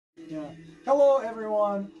Yeah. Hello,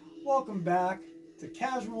 everyone. Welcome back to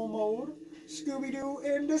Casual Mode, Scooby-Doo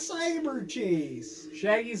and the Cyber Chase.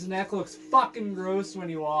 Shaggy's neck looks fucking gross when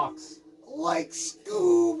he walks. Like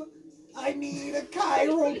Scoob, I need a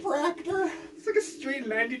chiropractor. It's like a straight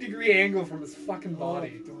 90-degree angle from his fucking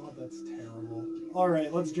body. Oh, God, that's terrible. All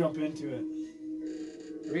right, let's jump into it.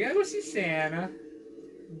 We gotta go see Santa.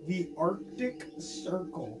 The Arctic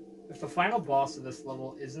Circle. If the final boss of this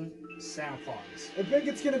level isn't Santa Claus. I think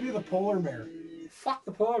it's going to be the polar bear. Fuck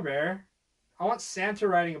the polar bear. I want Santa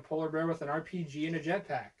riding a polar bear with an RPG and a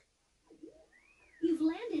jetpack. You've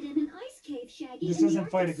landed in an ice cave, Shaggy. This isn't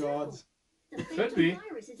Fight of Gods. The Could be.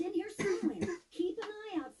 virus is in here somewhere. Keep an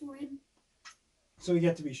eye out for him. So we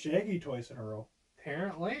get to be Shaggy twice in a row.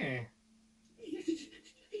 Apparently.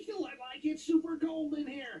 Like it's super cold in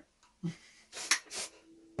here.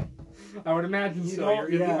 I would imagine so. You're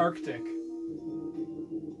in the Arctic.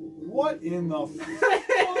 What in the fuck?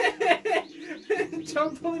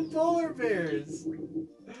 Tumbling polar bears.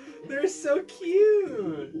 They're so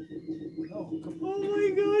cute. Oh my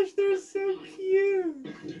gosh, they're so cute.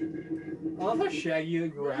 I love how Shaggy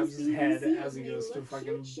grabs his head as he goes to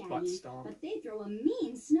fucking butt stomp. But they throw a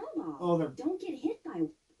mean snowball. Oh, they're... Don't get hit by...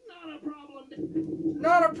 Not a problem.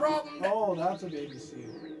 Not a problem. Oh, that's a baby seal.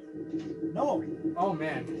 No. Oh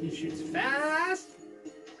man, he shoots fast.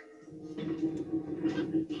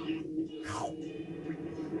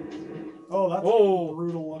 Oh, that's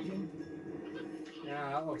brutal looking. Yeah,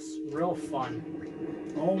 that looks real fun.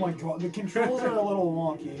 Oh my god, the controls are a little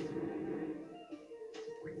wonky.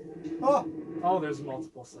 Oh! Oh, there's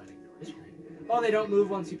multiple sliding doors. Oh, they don't move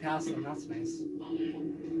once you pass them. That's nice.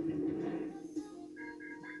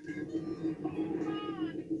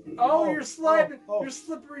 Oh, you're sliding. You're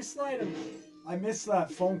slippery sliding. I missed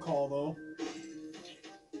that phone call though.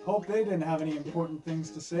 Hope they didn't have any important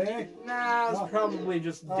things to say. Nah, it's probably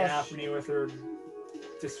just Daphne with her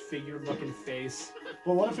disfigured looking face.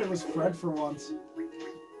 But what if it was Fred for once?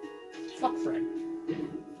 Fuck Fred.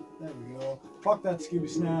 There we go. Fuck that Scooby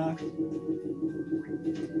snack.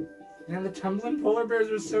 Man, the tumbling polar bears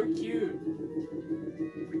are so cute.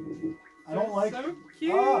 I don't like... So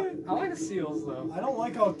cute. I like the seals though. I don't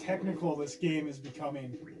like how technical this game is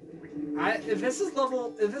becoming. If this is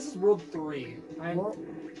World 3,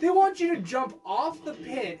 they want you to jump off the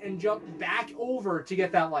pit and jump back over to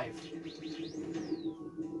get that life.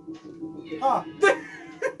 Ah!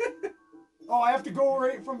 Oh, I have to go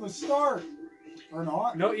right from the start. Or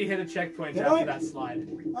not? No, you hit a checkpoint after that slide.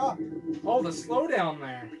 Ah! Oh, the slowdown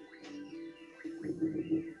there.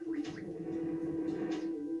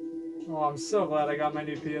 Oh, I'm so glad I got my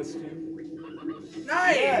new PS2.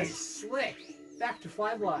 Nice! Yes. Slick! Back to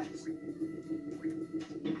 5 lives.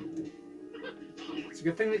 It's a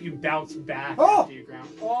good thing that you bounce back after you ground.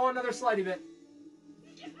 Oh, another slidey bit.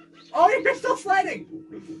 Oh, you're still sliding!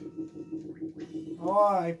 Oh,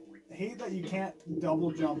 I hate that you can't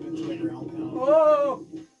double jump into the ground pound. Oh!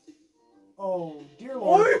 Oh, dear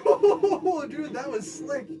Lord. Oh, dude, that was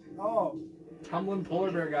slick. Oh. Tumbling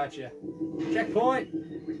polar bear got you. Checkpoint.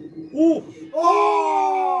 Ooh.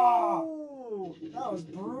 Oh! That was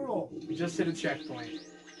brutal. We just hit a checkpoint.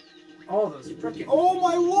 Oh, those frickin'. Oh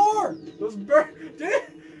my lord! Those birds.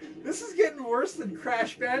 This is getting worse than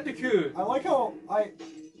Crash Bandicoot. I like how I.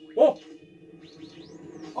 Oh.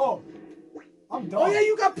 Oh. I'm done. Oh yeah,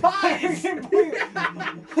 you got pies.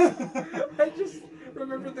 I just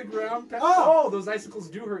remembered the ground pound. Oh, those icicles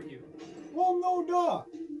do hurt you. Well, no duh.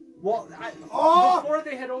 Well, before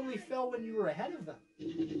they had only fell when you were ahead of them.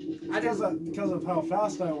 Because of how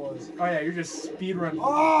fast I was. Oh yeah, you're just speedrunning.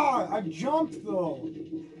 Ah, I jumped though.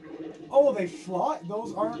 Oh, they fly?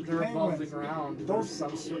 Those aren't They're penguins. above the ground. Those,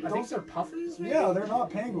 some sort. I think they're puffins. Maybe? Yeah, they're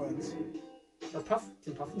not penguins. Or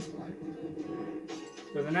can puffins fly?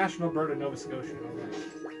 They're the national bird of Nova Scotia. Okay.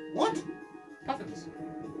 What? Puffins.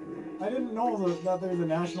 I didn't know that they're the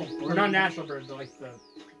national bird. They're not national birds. They're like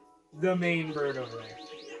the main bird over there.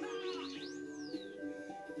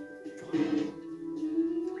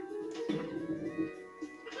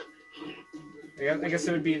 I guess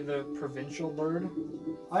it would be the provincial bird.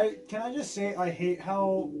 Can I just say I hate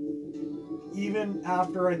how even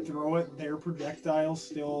after I throw it, their projectiles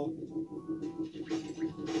still.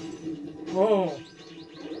 Whoa!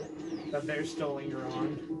 That they're still linger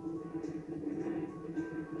on.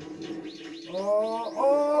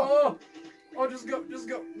 Oh! Oh! Just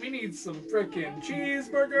go! We need some frickin'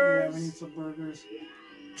 cheeseburgers. Yeah, we need some burgers.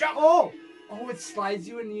 Jump! Oh! Oh, it slides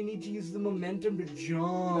you and you need to use the momentum to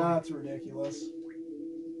jump. That's ridiculous.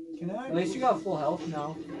 Can I? At least you got full health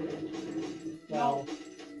now. Well,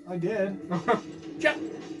 I did. Jump!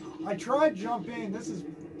 I tried jumping. This is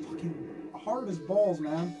fucking hard as balls,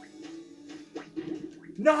 man.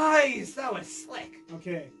 Nice! That was slick.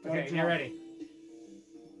 Okay. Okay, jump. get ready.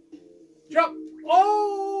 Jump!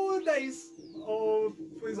 Oh, nice! Oh,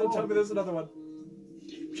 please don't tell me there's another one.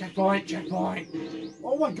 Checkpoint, checkpoint.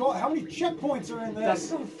 Oh my god, how many checkpoints are in That's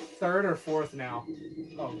this? the third or fourth now.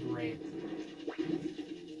 Oh, great.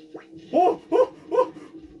 Oh, oh, oh,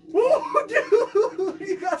 oh, dude!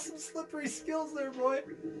 You got some slippery skills there, boy.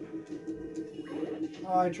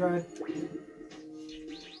 Oh, I tried.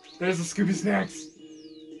 There's the Scooby Snacks.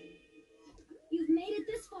 You've made it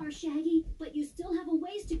this far, Shaggy, but you still have a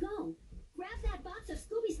ways to go. Grab that box of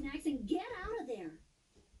Scooby Snacks and get out of there.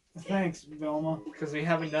 Thanks, Velma. Because we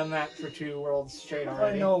haven't done that for 2 worlds straight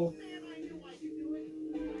already. I know. Man, I knew I could do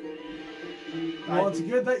it. Well, it's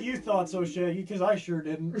good that you thought so, Shaggy, because I sure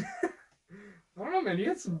didn't. I don't know, man. You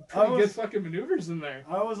had some pretty good fucking maneuvers in there.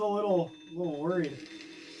 I was a little worried.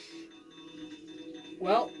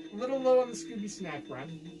 Well, a little low on the Scooby Snack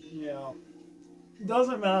run. Yeah.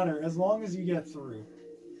 Doesn't matter, as long as you get through.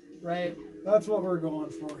 Right. That's what we're going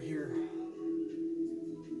for here.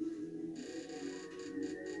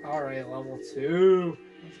 Alright, level 2.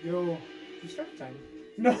 Let's go. You start time.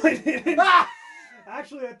 No, I didn't. Ah!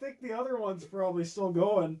 Actually, I think the other one's probably still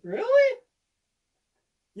going. Really?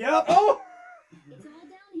 Yep. Oh! It's all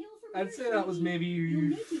downhill from I'd here, say that was Shaggy. maybe You'll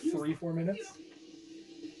need to use 3-4 minutes.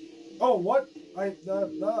 Oh, what?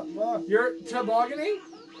 You're tobogganing?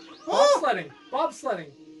 Oh! Bobsledding. Bobsledding.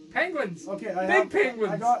 Penguins. Okay, Big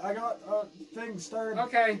penguins. I got things started.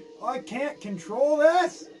 Okay. I can't control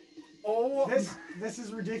this. Oh, This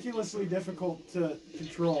is ridiculously difficult to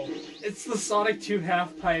control. it's the Sonic 2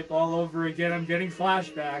 half pipe all over again. I'm getting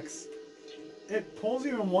flashbacks. It pulls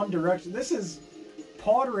you in one direction. This is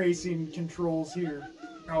pod racing controls here.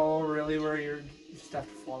 Oh, really? Where you just have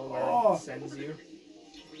to follow where Oh. it sends you?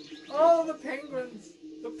 Oh, the penguins!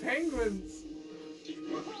 The penguins!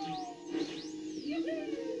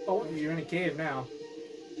 Oh, you're in a cave now.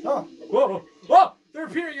 Oh, Whoa! Whoa! They're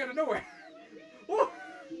appearing out of nowhere! Whoa!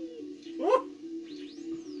 Whoa!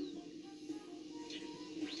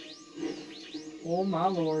 Oh my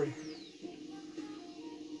lord.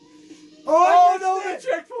 oh, Oh no, I the missed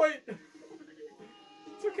it! checkpoint!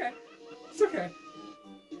 It's okay. It's okay.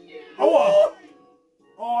 Oh,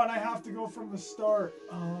 oh, and I have to go from the start.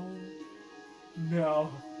 Oh no.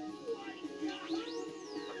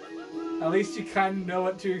 At least you kind of know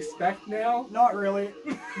what to expect now. Not really.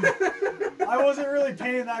 I wasn't really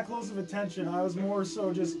paying that close of attention. I was more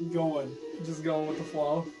so just going. Just going with the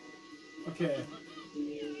flow. Okay.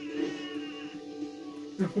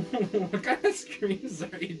 What kind of screams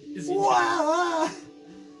are you? Is he Wow!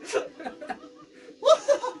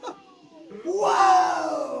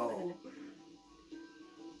 Whoa!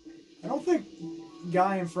 I don't think the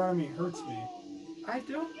guy in front of me hurts me. I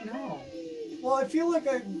don't know. Well, I feel like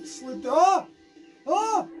I slipped. Ah!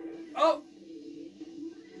 Ah! Oh!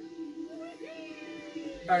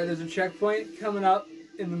 Alright, there's a checkpoint coming up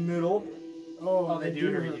in the middle. Oh, They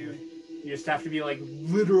do hurt hurt you. me. You just have to be like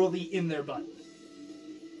literally in their butt.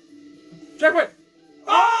 Checkpoint!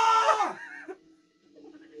 Ah!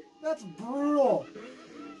 That's brutal.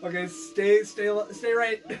 Okay, stay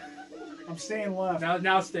right. I'm staying left.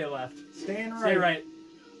 Now stay left. Staying right. Stay right.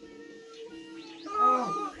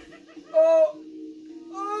 Oh. Oh!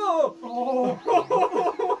 Oh!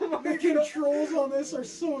 Oh. My The controls on this are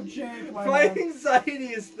so jank, my My man. anxiety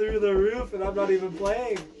is through the roof, and I'm not even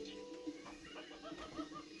playing.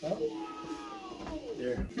 Oh.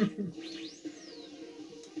 There.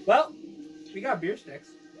 Well, we got beer sticks.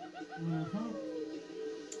 Mm-hmm.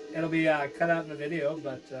 It'll be cut out in the video,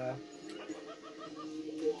 but the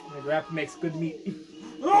wrap makes good meat.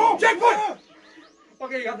 Oh! Checkpoint!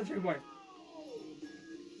 Okay, you got the checkpoint.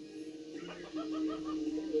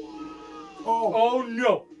 Oh. Oh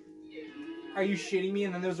no! Are you shitting me?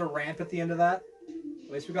 And then there's a ramp at the end of that?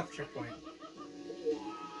 At least we got the checkpoint.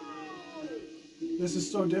 This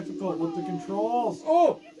is so difficult with the controls.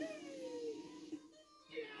 Oh!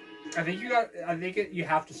 I think you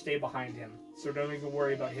have to stay behind him. So don't even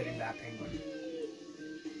worry about hitting that penguin.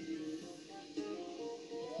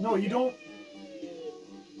 No, you don't.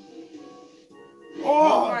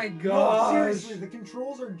 Oh my No, gosh! seriously, the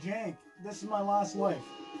controls are jank. This is my last life.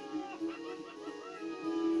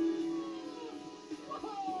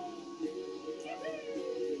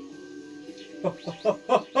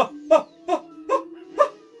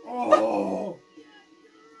 Oh!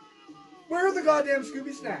 Where are the goddamn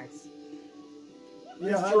Scooby Snacks?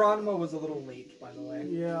 Yeah, Geronimo was a little late, by the way.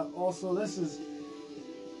 yeah, also this is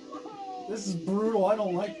brutal. I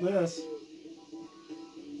don't like this.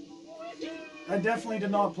 I definitely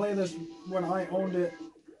did not play this when I owned it.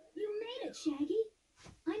 You made it, Shaggy.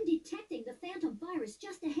 I'm detecting the phantom virus virus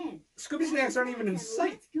just ahead. Scooby snacks aren't even in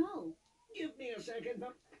sight. Let's go. Give me a second.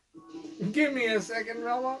 Give me a second,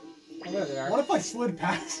 Velma. Oh, there they are. What if I slid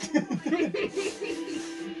past? Is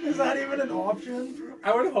that even an option?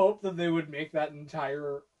 I would hope that they would make that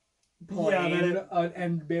entire plane an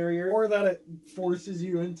end barrier. Or that it forces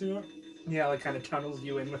you into it. Yeah, like kind of tunnels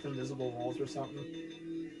you in with invisible walls or something.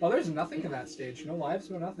 Oh, there's nothing in that stage. No lives,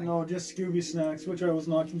 no nothing. No, just Scooby snacks, which I was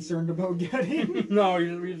not concerned about getting. No,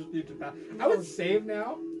 we just need to pass. I would save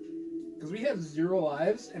now, because we have 0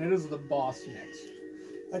 lives, and it is the boss next.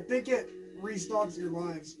 I think it restocks your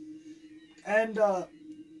lives. And,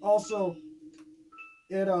 also,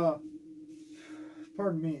 it,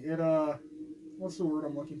 pardon me, it, what's the word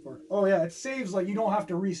I'm looking for? Oh, yeah, it saves, like, you don't have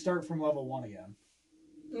to restart from level 1 again.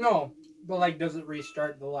 No, but, like, does it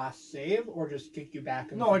restart the last save, or just kick you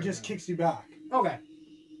back? No, it just kicks you back. Okay.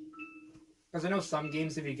 Because I know some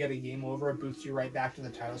games, if you get a game over, it boosts you right back to the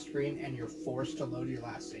title screen, and you're forced to load your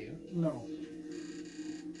last save. No.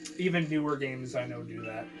 Even newer games I know do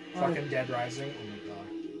that. Fucking Dead Rising. Oh my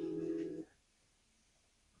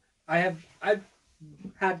god. I've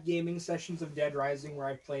had gaming sessions of Dead Rising where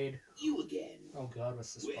I played. You again. Oh god,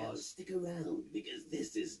 what's this Well, boss? stick around because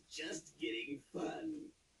this is just getting fun.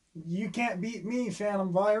 You can't beat me,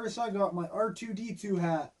 Phantom Virus. I got my R2-D2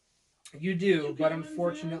 hat. You do, You but can run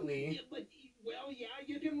unfortunately. around? Yeah, but, well, yeah,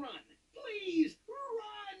 you can run. Please,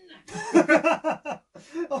 run!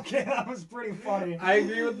 Okay, that was pretty funny. I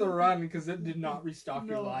agree with the run because it did not restock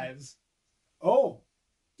your No. lives. Oh.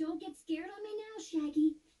 Don't get scared on me now,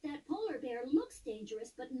 Shaggy. That polar bear looks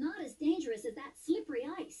dangerous, but not as dangerous as that slippery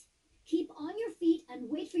ice. Keep on your feet and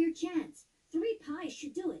wait for your chance. 3 pies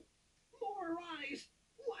should do it. More ice!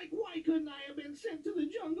 Like, why couldn't I have been sent to the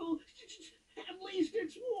jungle? At least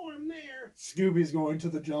it's warm there. Scooby's going to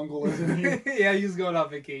the jungle, isn't he? Yeah, he's going on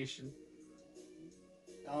vacation.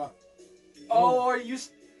 Oh. Are you?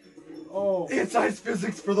 Oh. It's ice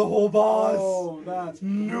physics for the whole boss. Oh, that's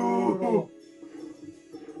No. brutal.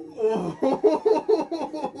 Oh.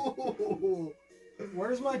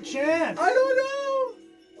 Where's my chance? I don't know.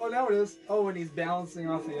 Oh, now it is. Oh, and he's balancing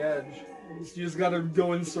off the edge. You just gotta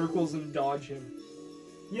go in circles and dodge him.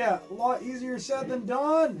 Yeah, a lot easier said than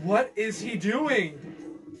done. What is he doing?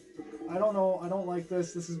 I don't know. I don't like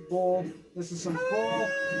this. This is bull. This is some bull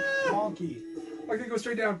honky. Okay, go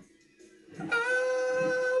straight down.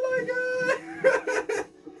 Oh my god!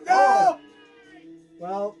 No! Oh.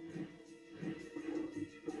 Well,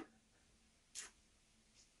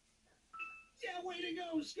 Yeah, way to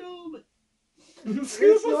go, Scoob!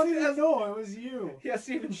 it's not even know it was you. He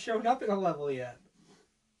hasn't even shown up in a level yet.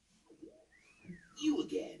 You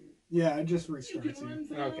again. Yeah, I just You restarted can you. run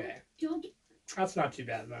fast. Okay, Don't get that's not too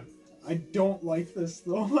bad then. I don't like this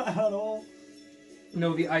though at all.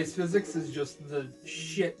 No, the ice physics is just the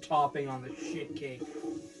shit topping on the shit cake.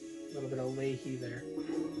 A little bit of Leahy there.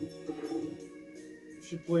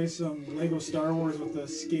 Should play some Lego Star Wars with the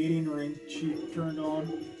skating rink cheat turned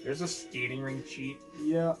on. There's a skating ring cheat.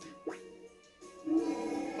 Yeah.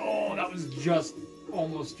 Oh, that was just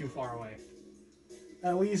almost too far away.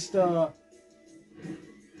 At least, I'm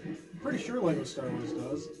pretty sure Lego Star Wars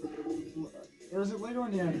does. Or is it Lego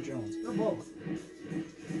Indiana Jones? Or both.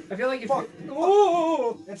 I feel like if Fuck.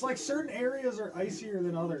 oh, It's like certain areas are icier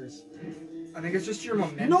than others. I think it's just your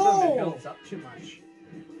momentum No! that builds up too much.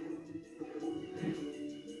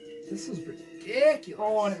 This is ridiculous.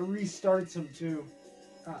 Oh, and it restarts him too.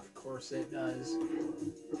 Of course it does.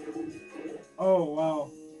 Oh, wow.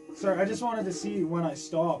 Sorry, I just wanted to see when I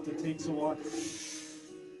stopped. It takes a while.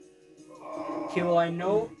 Okay, well, I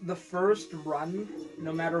know the first run,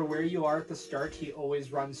 no matter where you are at the start, he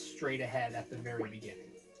always runs straight ahead at the very beginning.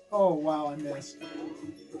 Oh, wow, I missed.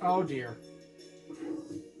 Oh, dear.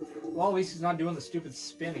 Well, at least he's not doing the stupid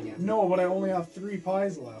spin again. No, but I only have 3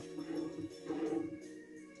 pies left.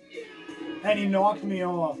 And he knocked me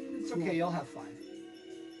off. It's okay, you'll have 5.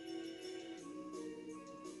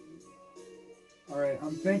 Alright,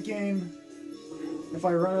 I'm thinking if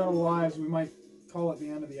I run out of lives, we might call it the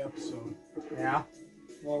end of the episode. Yeah?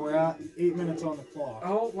 Well, we're at 8 minutes on the clock.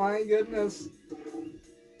 Oh, my goodness.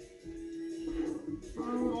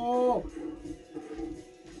 Brutal!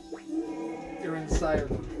 You're inside of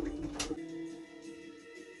him.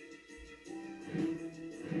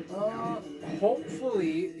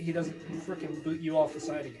 Hopefully, he doesn't frickin' boot you off the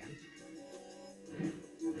side again.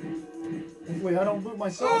 Hopefully I don't boot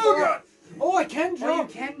myself Oh, up. God! Oh, I can Oh, you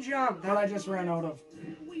jump! can jump! That I just ran out of.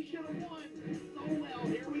 We should have won. Oh well,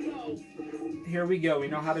 here we go. Here we go, we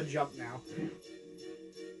know how to jump now.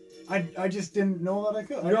 I just didn't know that I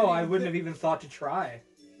could. No, I wouldn't have even thought to try.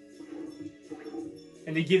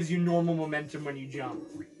 And it gives you normal momentum when you jump.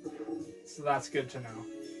 So that's good to know.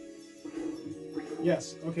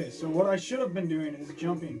 Yes. Okay. So what I should have been doing is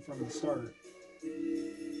jumping from the start.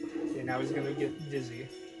 Okay, now he's gonna get dizzy.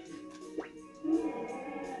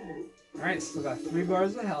 Alright, still got 3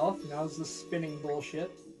 bars of health. Now's the spinning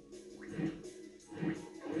bullshit.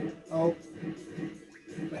 Oh.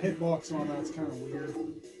 The hitbox on that's kind of weird.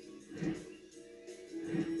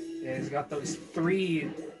 Yeah, he's got those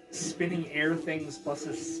 3 spinning air things plus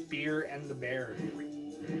a spear and the bear.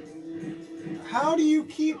 How do you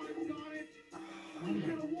keep... Oh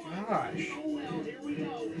my gosh. Oh well, here we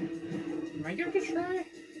go. Can I give it a try?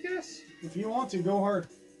 I guess. If you want to, go hard.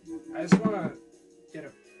 I just wanna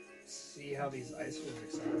see how these ice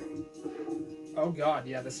physics are. Oh god,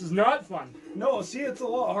 yeah, this is not fun. No, see, it's a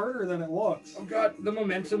lot harder than it looks. Oh god, the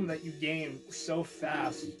momentum that you gain so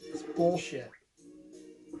fast. It's bullshit.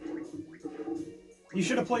 You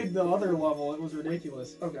should have played the other level. It was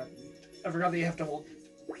ridiculous. Oh god. I forgot that you have to hold.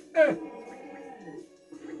 Eh.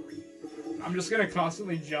 I'm just gonna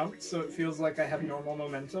constantly jump so it feels like I have normal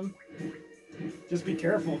momentum. Just be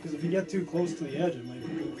careful, because if you get too close to the edge, it might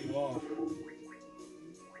boot you off.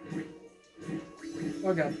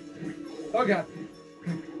 Oh god. Oh god.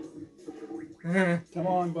 Come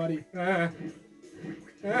on, buddy.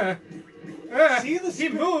 See, He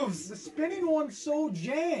moves! The spinning one's so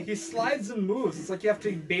jank. He slides and moves. It's like you have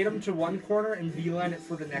to bait him to one corner and beeline it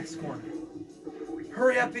for the next corner.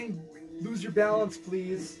 Hurry up and lose your balance,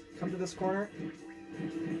 please. Come to this corner.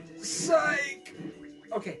 Psych!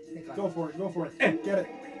 Okay, thank God. Go for it. Go for it. Get it.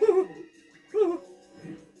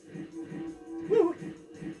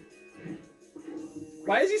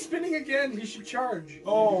 Why is he spinning again? He should charge.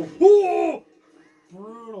 Oh, Oh!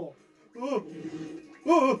 brutal. Oh!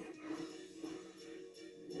 Oh!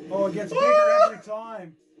 Oh, it gets bigger every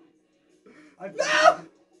time. No!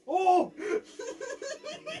 Oh!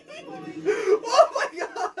 Oh my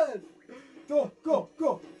god! Go, go,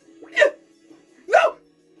 go. No!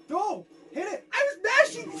 Go! Hit it! I was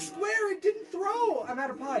mashing square, it didn't throw! I'm out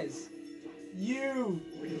of pies. You!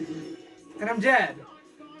 And I'm dead.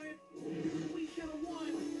 We should have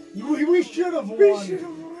won. We should have won. We should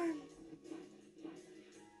have won.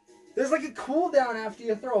 There's like a cooldown after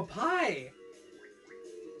you throw a pie.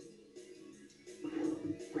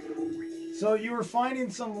 So you were finding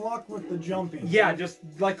some luck with the jumping. Yeah, just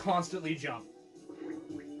like constantly jump.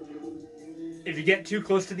 If you get too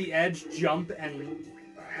close to the edge, jump and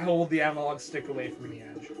hold the analog stick away from the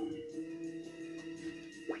edge.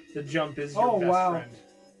 The jump is your best friend.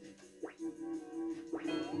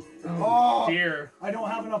 Oh dear. I don't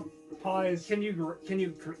have enough pies. Can you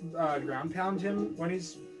ground pound him when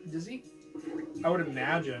he's dizzy? I would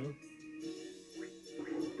imagine.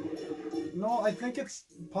 No, I think it's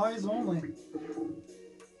pies only.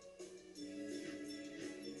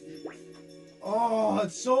 Oh,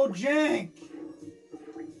 it's so jank.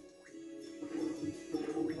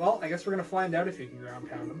 Well, I guess we're gonna find out if you can ground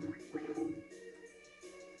pound him.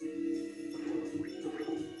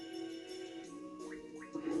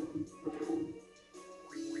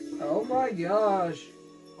 Oh my gosh.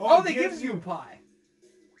 Oh, they give you pie.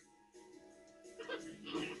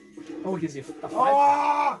 Oh, it gives you a 5.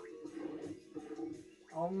 Ah!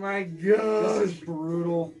 Oh my This gosh. is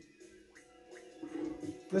brutal.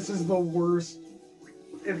 This is the worst.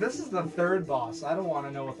 If this is the 3rd boss, I don't want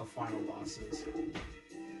to know what the final boss is.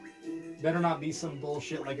 Better not be some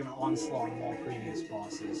bullshit like an onslaught of all previous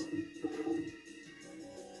bosses.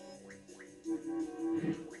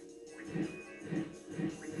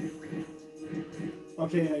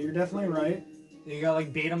 Okay, yeah, you're definitely right. You gotta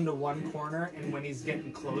like bait him to one corner, and when he's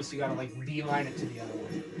getting close, you gotta like beeline it to the other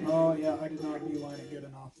one. Oh, yeah, I did not beeline it good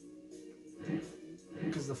enough.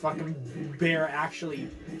 Because the fucking bear actually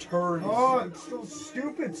turns. Oh, it's those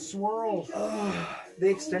stupid swirls. They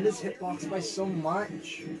extend his hitbox by so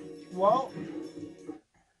much. Well,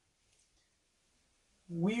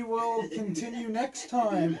 we will continue next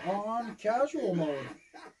time on casual mode.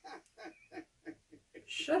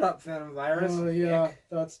 Shut up, Phantom Virus. Yeah,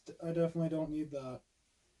 Dick. I definitely don't need that.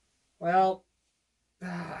 Well,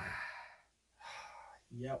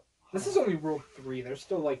 Yep. this is only World 3. There's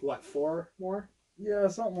still like, what, 4 more? Yeah,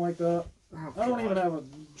 something like that. Oh, I don't even have a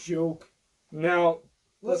joke. No,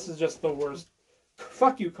 this is just the worst.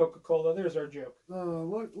 Fuck you, Coca-Cola. There's our joke.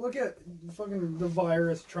 Look at fucking the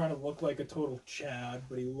virus trying to look like a total Chad,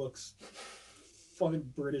 but he looks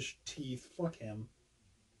fucking British teeth. Fuck him.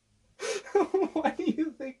 Why do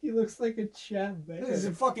you think he looks like a Chad bear? This is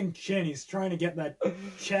a fucking chin. He's trying to get that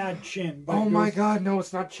Chad chin. But Oh it my goes- god, no,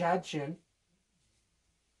 it's not Chad Chin.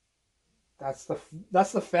 That's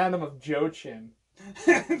the Phantom of Joe Chin.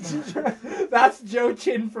 That's Joe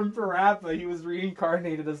Chin from Parappa. He was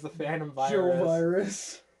reincarnated as the Phantom Virus. Joe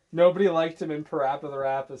Virus. Nobody liked him in Parappa the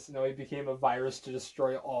Rapist, so now he became a virus to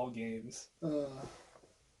destroy all games.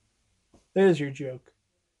 There's your joke.